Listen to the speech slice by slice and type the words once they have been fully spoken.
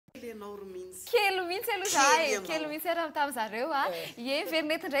kely mihitsy aloha kely mihitsy raha tamin'zareo ie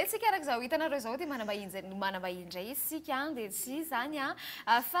vernety indray tsika araka zao hitanareo zao dia manambahiny indray isika dia tsy zany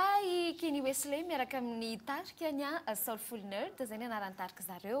fa i Kenny Wesley miaraka amin'ny tarikany Soulful Nerd zay ny anarany tariky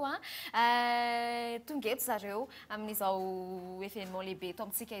zareo tonga eto zareo amin'izao événement lehibe eto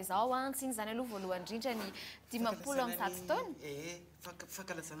amintsika izao tsy iny zany aloha voalohany indrindra ny 50 taona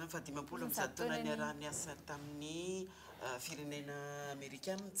fakalazana fa 50 taona ny raha niasa tamin'ny firenena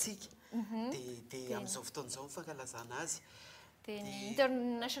amerikanitsika dia amin'izao fotoan'izao fakalazana azy dia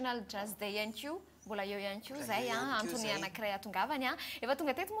International Jazz Day ihany koa mbola eo ihany koa zay antony anankiray atongavany efa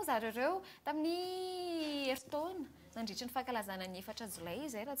tonga teto moa zareo tamin'ny heritaona nandritra ny fahakalazana ny 4 Jolay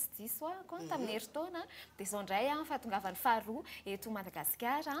izay raha tsy diso koa tamin'ny heritaona dia izao indray fahatongavany faharoa eto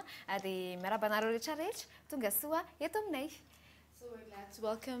Madagasikara dia miaraba anareo rehetrarehetra tonga soa eto aminay. So we're glad to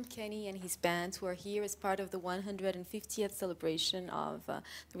welcome Kenny and his band who are here as part of the 150th celebration of the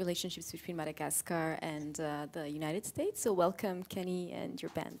relationships between Madagascar and the United States. So welcome Kenny and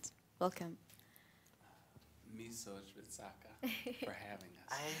your band. Welcome. Miso Jwitsaka for having us.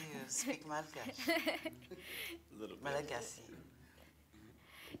 I speak Malagasy. A little bit. Malagasy.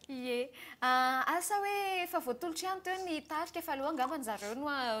 Ie asa hoe efa voatolotra ihany teo ny tarika fa aloha angambany zareo no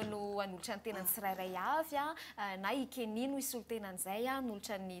hanolotra ny tenany tsirairay avy na i Kenny no isolo tenan'izay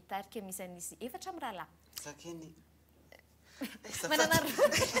hanolotra ny tarika misy an'izy 4 mirahalahy. Kenny. Manana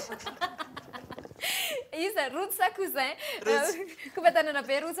iza rojo sa cousin koa tanana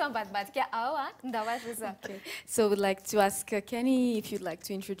be rojo ambadibadika ao ndao rojo. Okay. So we'd like to ask Kenny if you'd like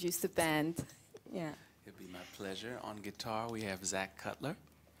to introduce the band. Yeah. It'd be my pleasure. On guitar we have Zach Cutler.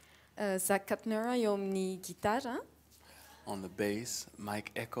 Zach Cutler eo amin'ny gitara. On the bass,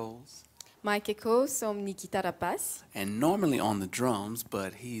 Mike Echoes. Mike Echoes eo amin'ny gitara bass. And normally on the drums,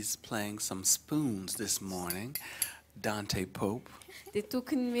 but he's playing some spoons this morning, Dante Pope. Dia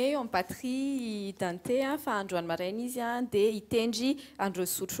tokony hoe eo amin'ny batterie Dante fa androany maraina izy dia hitendry andro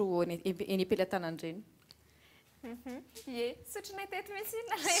sotro eny am-pelatanan'ireny. Ie, sotronay teto mihitsy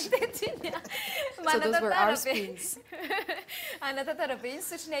nalainy teto iny. So those were our spoons. Anatantara be iny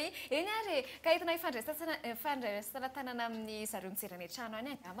sotronay eny ary ka entinay fandraisana tanana amin'ny zareo mijerana trano any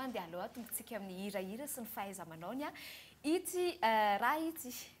angambany dia aloha tongatsika amin'ny hirahira sy ny fahaiza-manaony ity raha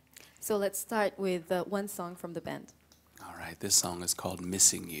ity. So let's start with one song from the band. All right, this song is called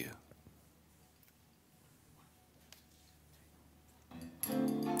Missing You.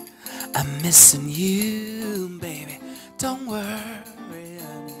 I'm missing you, baby. Don't worry,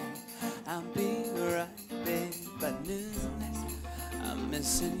 honey. I'll be right back by noon. I'm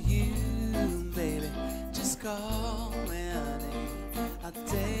missing you, baby. Just call me, honey. I'll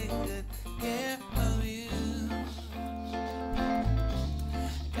take good care of you.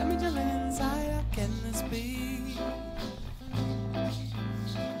 Got me jumping inside, how can this be?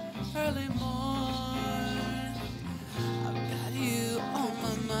 Early morn, I've got you on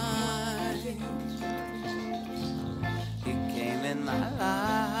my mind. You came in my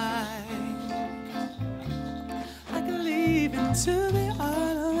life. I could leave into the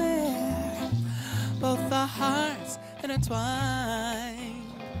autumn air. Both our hearts intertwined.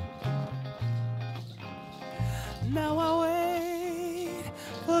 Now I wait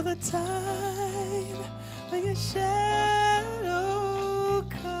for the time when your shadow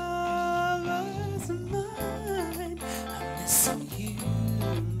covers mine. I'm missing you,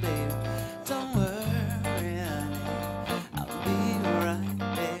 baby. Don't worry, honey. I'll be right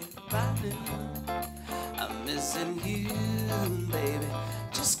back by noon. I'm missing you, baby.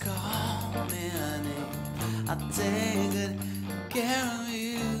 Just call me, honey. I'll take good care of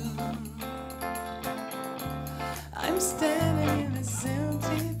you. I'm standing in this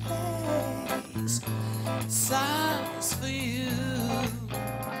empty place, silence for you.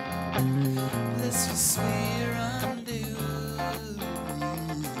 This was sweet rendezvous.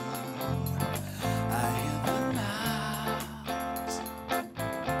 I hear the knocks.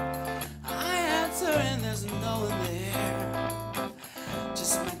 I answer and there's no one there.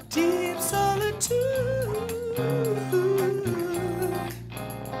 Just my deep solitude.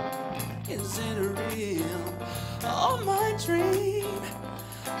 Is it real? Oh, my dream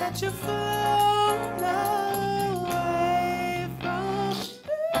that you're flown away from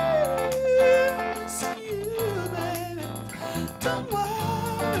me. It's you, baby. Don't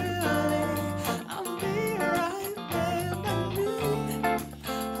worry, honey. I'll be right there by noon.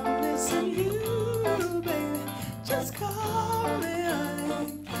 I'm missing you, baby. Just call me, honey.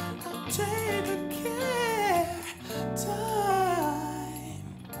 I'll take good care. Time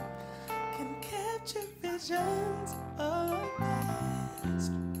can capture visions of the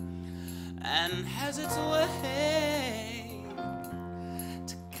past and has its way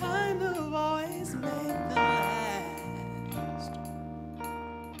to kind just make them last.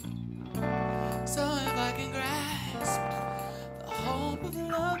 So if I can grasp the hope of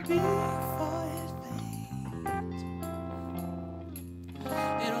love before it fades,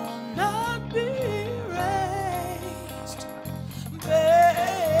 it will not be erased.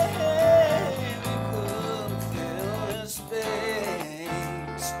 Baby, could fill the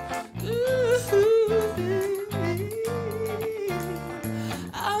space.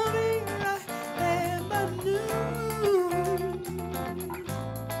 I'll be right there by noon.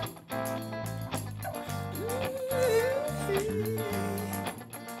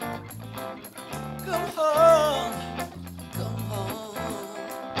 Come home, come home.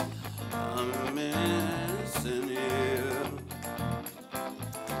 I'm missing you.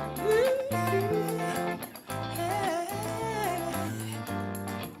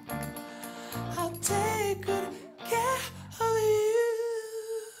 I'll take good care of you.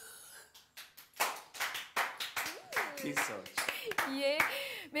 Ie,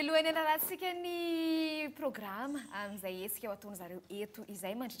 milohany anarahantsika ny programa amin'izay hetsika ao ataon'zareo eto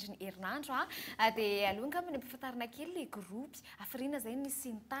izay mandritra ny herinandro dia aloha angamba ny ampahafantarina kely ilay gropy hafiriana zay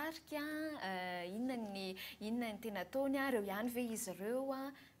misy nitarika inona ny tena ataony reo ihany ve izy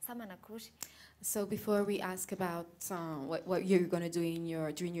ireo sa manakory. So before we ask about what you're going to do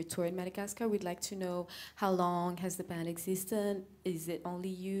during your tour in Madagascar, we'd like to know how long has the band existed? Is it only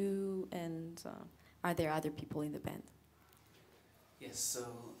you, and are there other people in the band? Yes, so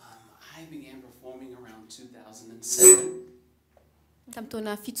I began performing around 2007. Tamin'ny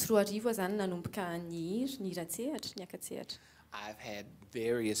taona 7 zany nanomboka ny hira-tsehatra, ny aka-tsehatra. I've had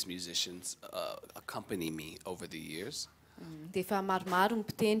various musicians accompany me over the years. Dia efa maromaro ny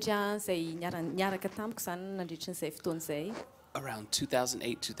mpitendry izay niaraka tamiko zany nandritra n'izay fotoana izay. Around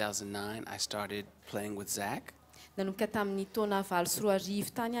 2008-2009, I started playing with Zach. Nanomboka tamin'ny taona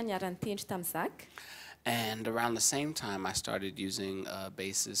 2009 tany niara-nitendry tamin'ny Zach. And around the same time, I started using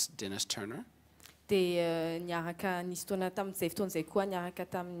bassist Dennis Turner. Dia niaraka nisy taona tamin'izay fotoana izay koa niaraka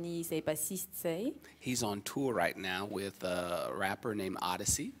tamin'ny izay bassiste izay. He's on tour right now with a rapper named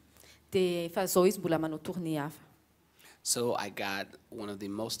Odyssey. Dia fa zao izy mbola manao tournée hafa. So I got one of the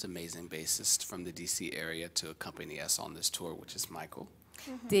most amazing bassists from the DC area to accompany us on this tour, which is Michael.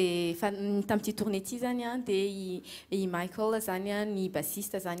 Dia tamin'ity tournée ity zany dia i Michael zany ny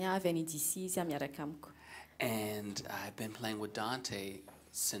bassiste zany avy any DC izy miaraka amiko. And I've been playing with Dante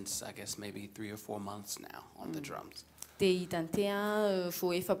since I guess maybe 3 or 4 months now on the drums. Dia i Dante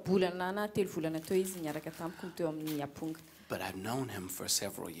vao efa bolana na 3 volana teo izy niaraka tamiko teo amin'ny aponga. But I've known him for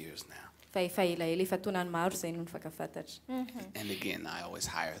several years now. Fa efa elaela efa taonany maro zay no nifankafantatra. And again, I always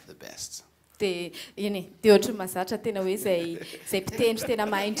hire the best. Dia iny dia ohatry mahazatra tena hoe zay mpitendry tena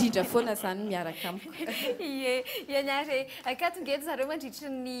mahay indrindra foana zany miaraka amiko. Ie, ianyary akatongeto zareo mandritra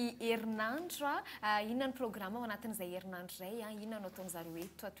ny herinandro inona ny programa ao anatin'izay herinandro izay inona no ataon'zareo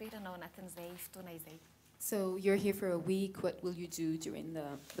eto atoerana ao anatin'izay fotoana izay. So you're here for a week. What will you do during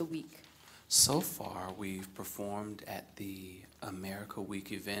the week? So far, we've performed at the America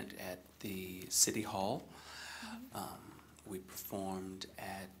Week event at the City Hall. We performed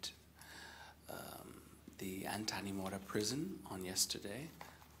at the Antanimora prison on yesterday.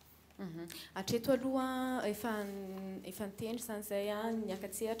 Hatreto aloha efa nitendry zany zay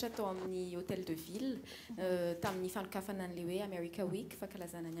niaka-tsehatra tao amin'ny Hôtel de Ville tamin'ny fanokafana an'ilay hoe America Week,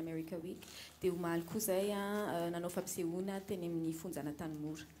 fankalazana ny America Week. Dia omaly koa zay nanao fampisehoana teny amin'ny fonjana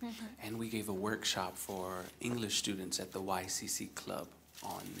Tanimora. And we gave a workshop for English students at the YCC Club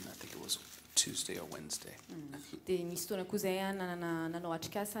on, I think it was Tuesday or Wednesday. Dia nisy taona koa zay nanao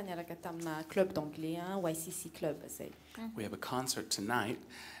atrikasa niaraka tamina club d'anglais YCC Club zay. We have a concert tonight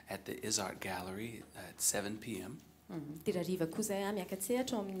at the Isart Gallery at 7 p.m. Dia rariva koa zay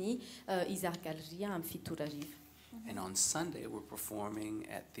miaka-tsehatra amin'ny Isart Gallery amin'ny 7 And on Sunday, we're performing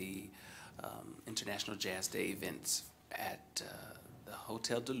at the International Jazz Day events at the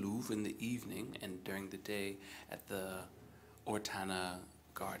Hotel de Louvre in the evening, and during the day at the Ortana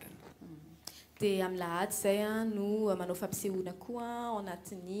Garden. Dia amin'ny lahady zay no manao fampisehoana koa ao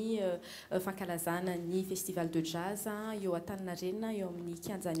anatin'ny fankalazana ny festival de jazz eo Antaninarenina eo amin'ny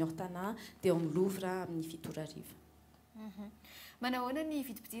kianjan'ny Ortana dia ao amin'ny Louvre amin'ny 7 Manahoana ny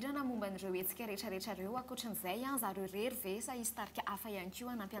vidim-pidirana momba an'ireo hetsika rehetrarehetra ireo ankoatran'izay zareo rery ve sa hisy tarika hafa ihany koa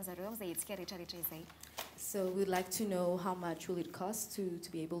hanampy an'zareo amin'izay hetsika rehetrarehetra izay. So we'd like to know how much will it cost to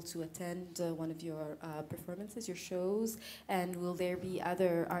be able to attend one of your performances, your shows, and will there be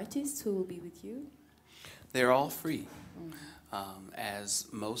other artists who will be with you? They're all free, as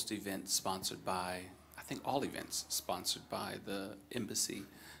most events sponsored by, I think all events sponsored by the embassy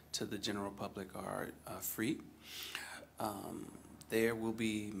to the general public are free. there will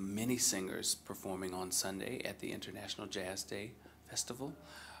be many singers performing on Sunday at the International Jazz Day Festival.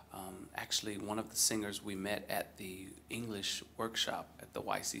 Actually, one of the singers we met at the English workshop at the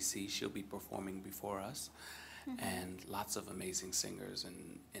YCC, she'll be performing before us, and lots of amazing singers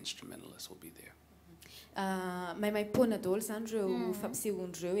and instrumentalists will be there. Maimaimpona daholo zany ireo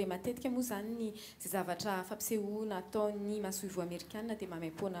fampisehoan'ireo e matetika moa zany zay zavatra fampisehoana ataon'ny masoivo amerikanina dia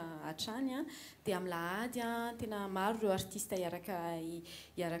maimaimpona hatrany a dia amin'ny lahady a tena maro ireo artista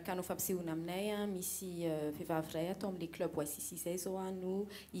hiaraka no fampisehoana aminay a misy vehivavy iray atao amin'ilay club YCC zay zao a no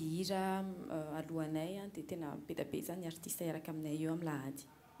hihira alohanay a dia tena be da be zany artista hiaraka aminay eo amin'ny lahady.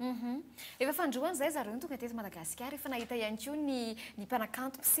 Efa fandroana zay zareo tonga teto Madagasikara efa nahita ihany koa ny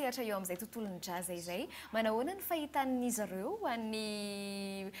mpanakanto mpisehatra eo amin'izay tontolon'ny jazz izay. Manahoana ny fahitan'izy ireo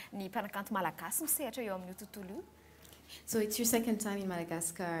ny mpanakanto malagasy misehatra eo amin'io tontolo io? So it's your second time in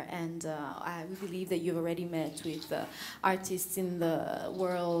Madagascar, and we believe that you've already met with artists in the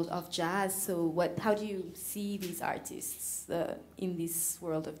world of jazz. So how do you see these artists in this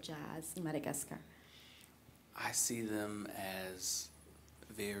world of jazz in Madagascar? I see them as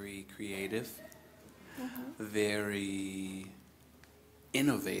very creative, very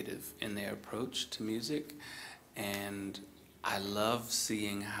innovative in their approach to music, and I love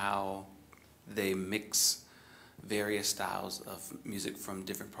seeing how they mix various styles of music from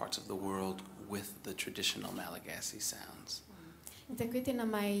different parts of the world with the traditional Malagasy sounds. Hitako hoe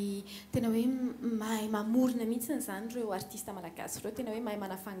tena hoe mahay mamorona mihitsy zany ireo artista malagasy ireo tena hoe mahay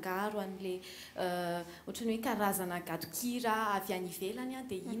manafangaro an'le ohatrany hoe karazana gadokira avy any ivelany a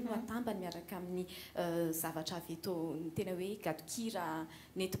dia iny no atambany miaraka amin'ny zavatra avy eto tena hoe gadokira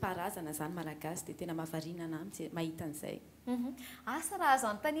nentim-paharazana zany malagasy dia tena mahavariana an'azy mahita an'izay. Asa raha azo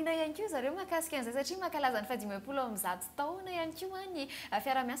anontaniana ihany koa zareo mahakasika an'izay satria mankalaza ny 17 taona ihany koa ny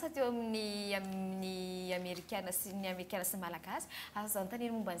fiara-miasa teo amin'ny Amerikana sy ny Amerikana sy Malagasy. Azo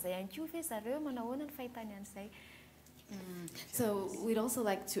anontaniana momba an'izay ihany koa ve zareo manahoana ny fahitany an'izay? So we'd also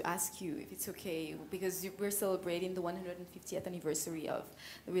like to ask you if it's okay, because we're celebrating the 150th anniversary of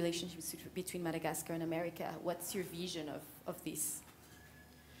the relationships between Madagascar and America. What's your vision of this?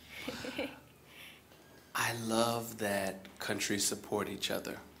 I love that countries support each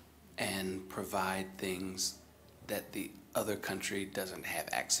other and provide things that the other country doesn't have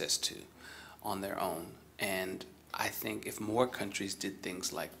access to on their own. And I think if more countries did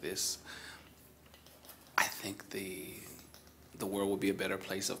things like this, I think the world would be a better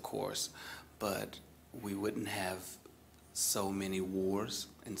place, of course, but we wouldn't have so many wars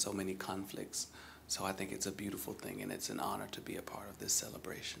and so many conflicts. So I think it's a beautiful thing, and it's an honor to be a part of this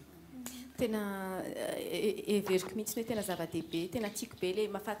celebration. Tena everiko mihitsy hoe tena zava-dehibe tena tiako be le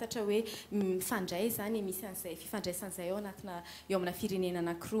mahafantatra hoe mifandray zany misy an'izay fifandraisan'izay eo amina firenena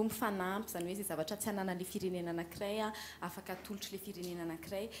anankiroa mifanampy zany hoe zay zavatra tsy hananan'le firenena anankiray a afaka atolotry le firenena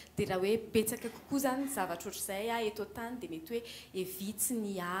anankiray dia raha hoe betsaka kokoa zany zavatra ohatr'izay a eto tany dia mety hoe evitsy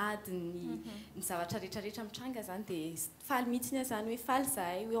ny ady ny zavatra rehetrarehetra mitranga zany dia faly mihitsy zany hoe faly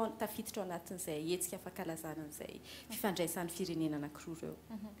zahay hoe tafiditra ao anatin'izay hetsika afaka lazana an'izay fifandraisan'ny firenena anankiroa ireo.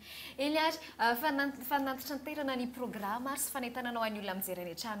 Elias, fanantitra ny toerana ny programa sy fanentananao any olona mijery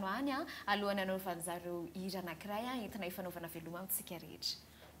any an-trano any a alohan'ny anaovana zareo hira anankiray a entina hifanaovana veloma amintsika rehetra.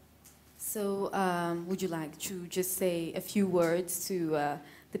 So would you like to just say a few words to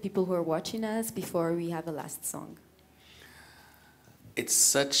the people who are watching us before we have a last song? It's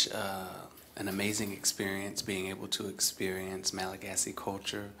such an amazing experience being able to experience Malagasy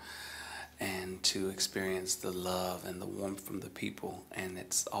culture and to experience the love and the warmth from the people. And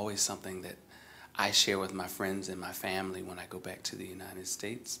it's always something that I share with my friends and my family when I go back to the United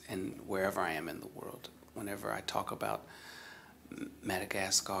States and wherever I am in the world. Whenever I talk about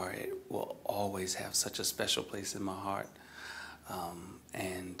Madagascar, it will always have such a special place in my heart.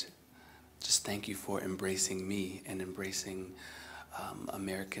 And just thank you for embracing me and embracing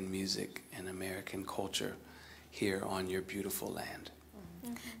American music and American culture here on your beautiful land.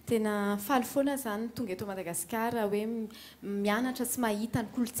 Tena faly foana zany tonga eto Madagasikara hoe mianatra sy mahita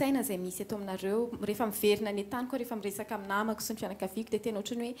ny kolotsaina izay misy eto aminareo rehefa miverina ny tany koa rehefa miresaka amin'ny namako sy ny fianakaviako dia tena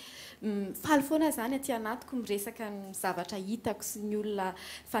ohatrany hoe faly foana zany aty anatiko miresaka ny zavatra hitako sy ny olona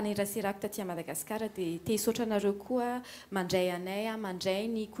faneraserako taty Madagasikara dia te hisaotra anareo koa mandray anay mandray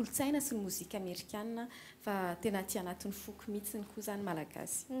ny kolotsaina sy ny mozika amerikanina fa tena aty anatin'ny foko mihitsy koa zany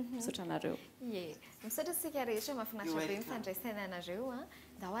malagasy misaotra anareo. Ie, misaotra sika rehetra mahafinaritra be mifandraisana anareo a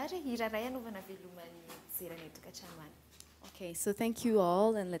da hoary hira iray anaovana velomany jerany eto Katramo any. Okay, so thank you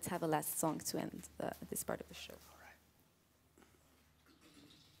all, and let's have a last song to end this part of the show. All right.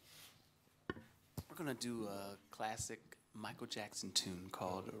 We're going to do a classic Michael Jackson tune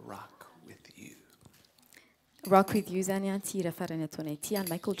called Rock With You. Rock with you zany an ty raha farany ataonay ty an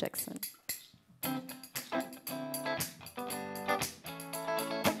Michael Jackson.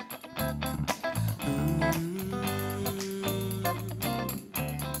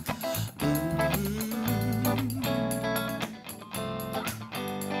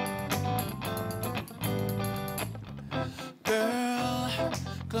 Girl,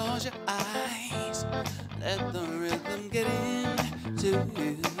 close your eyes, let the rhythm get into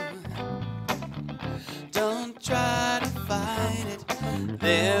you. Don't try to fight it,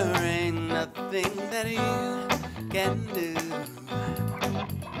 there ain't nothing that you can do.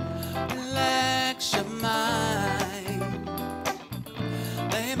 Relax your mind,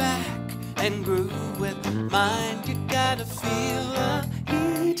 lay back and groove with mine. You gotta feel the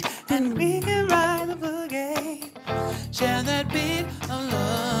heat, and we can ride the boogie. Share that beat of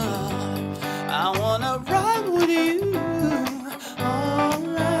love. I wanna rock with you all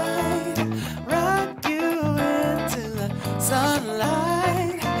night, rock you into the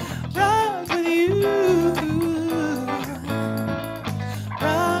sunlight, rock with you,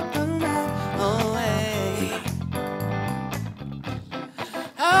 rock the night away.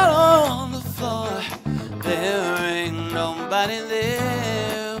 Out on the floor, there ain't nobody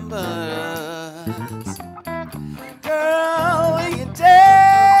there but us. Girl, when you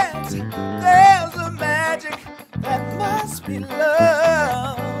dance, there's a magic that must be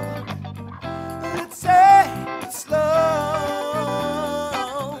love. Let's say it slow.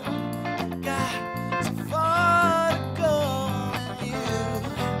 Got so far to go with you,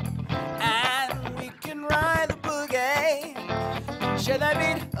 and we can ride the boogie. Share that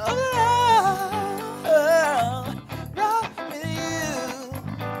beat of love, rock with you,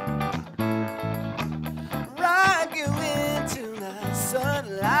 rock you into the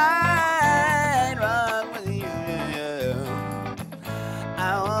sunlight, rock with you. I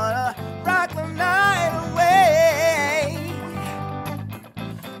wanna rock the night away,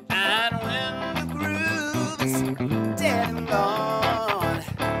 and when the groove is dead and gone,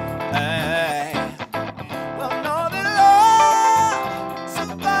 hey, we'll know that love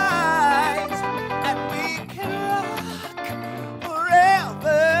survives, and we can rock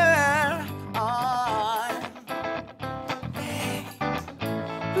forever on. Hey.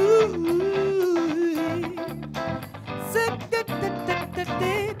 Ooh.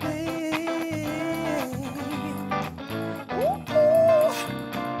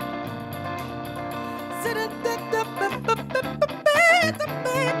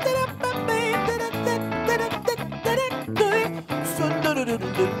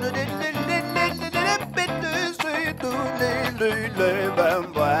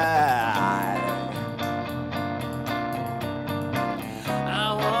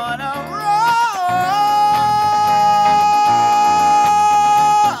 I wanna rock,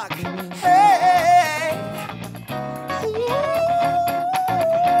 hey,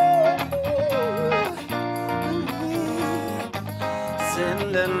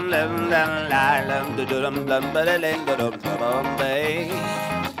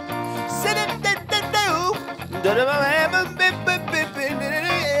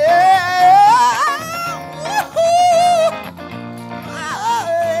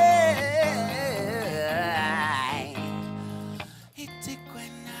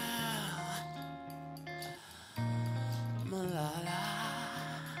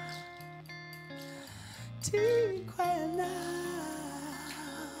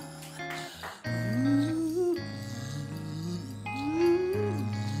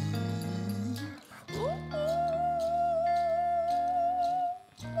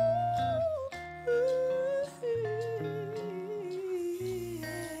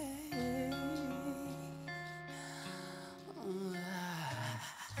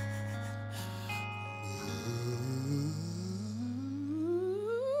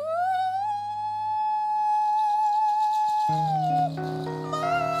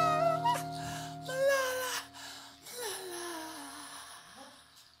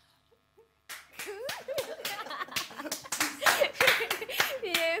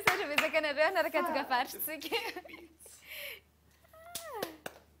 Yes, acho que você quer ver na hora que parte aqui.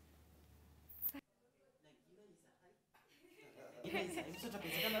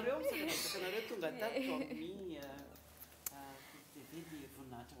 Tonga tato amin'ny vevedy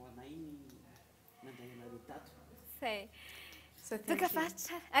voninahitra ho anay ny mandray anareo tato. Sei. So thank you.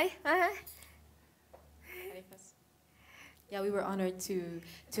 Ai, Yeah, we were honored to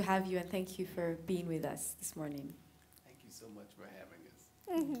have you, and thank you for being with us this morning. Thank you so much for having us.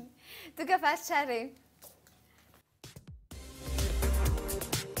 Tuka fast chare.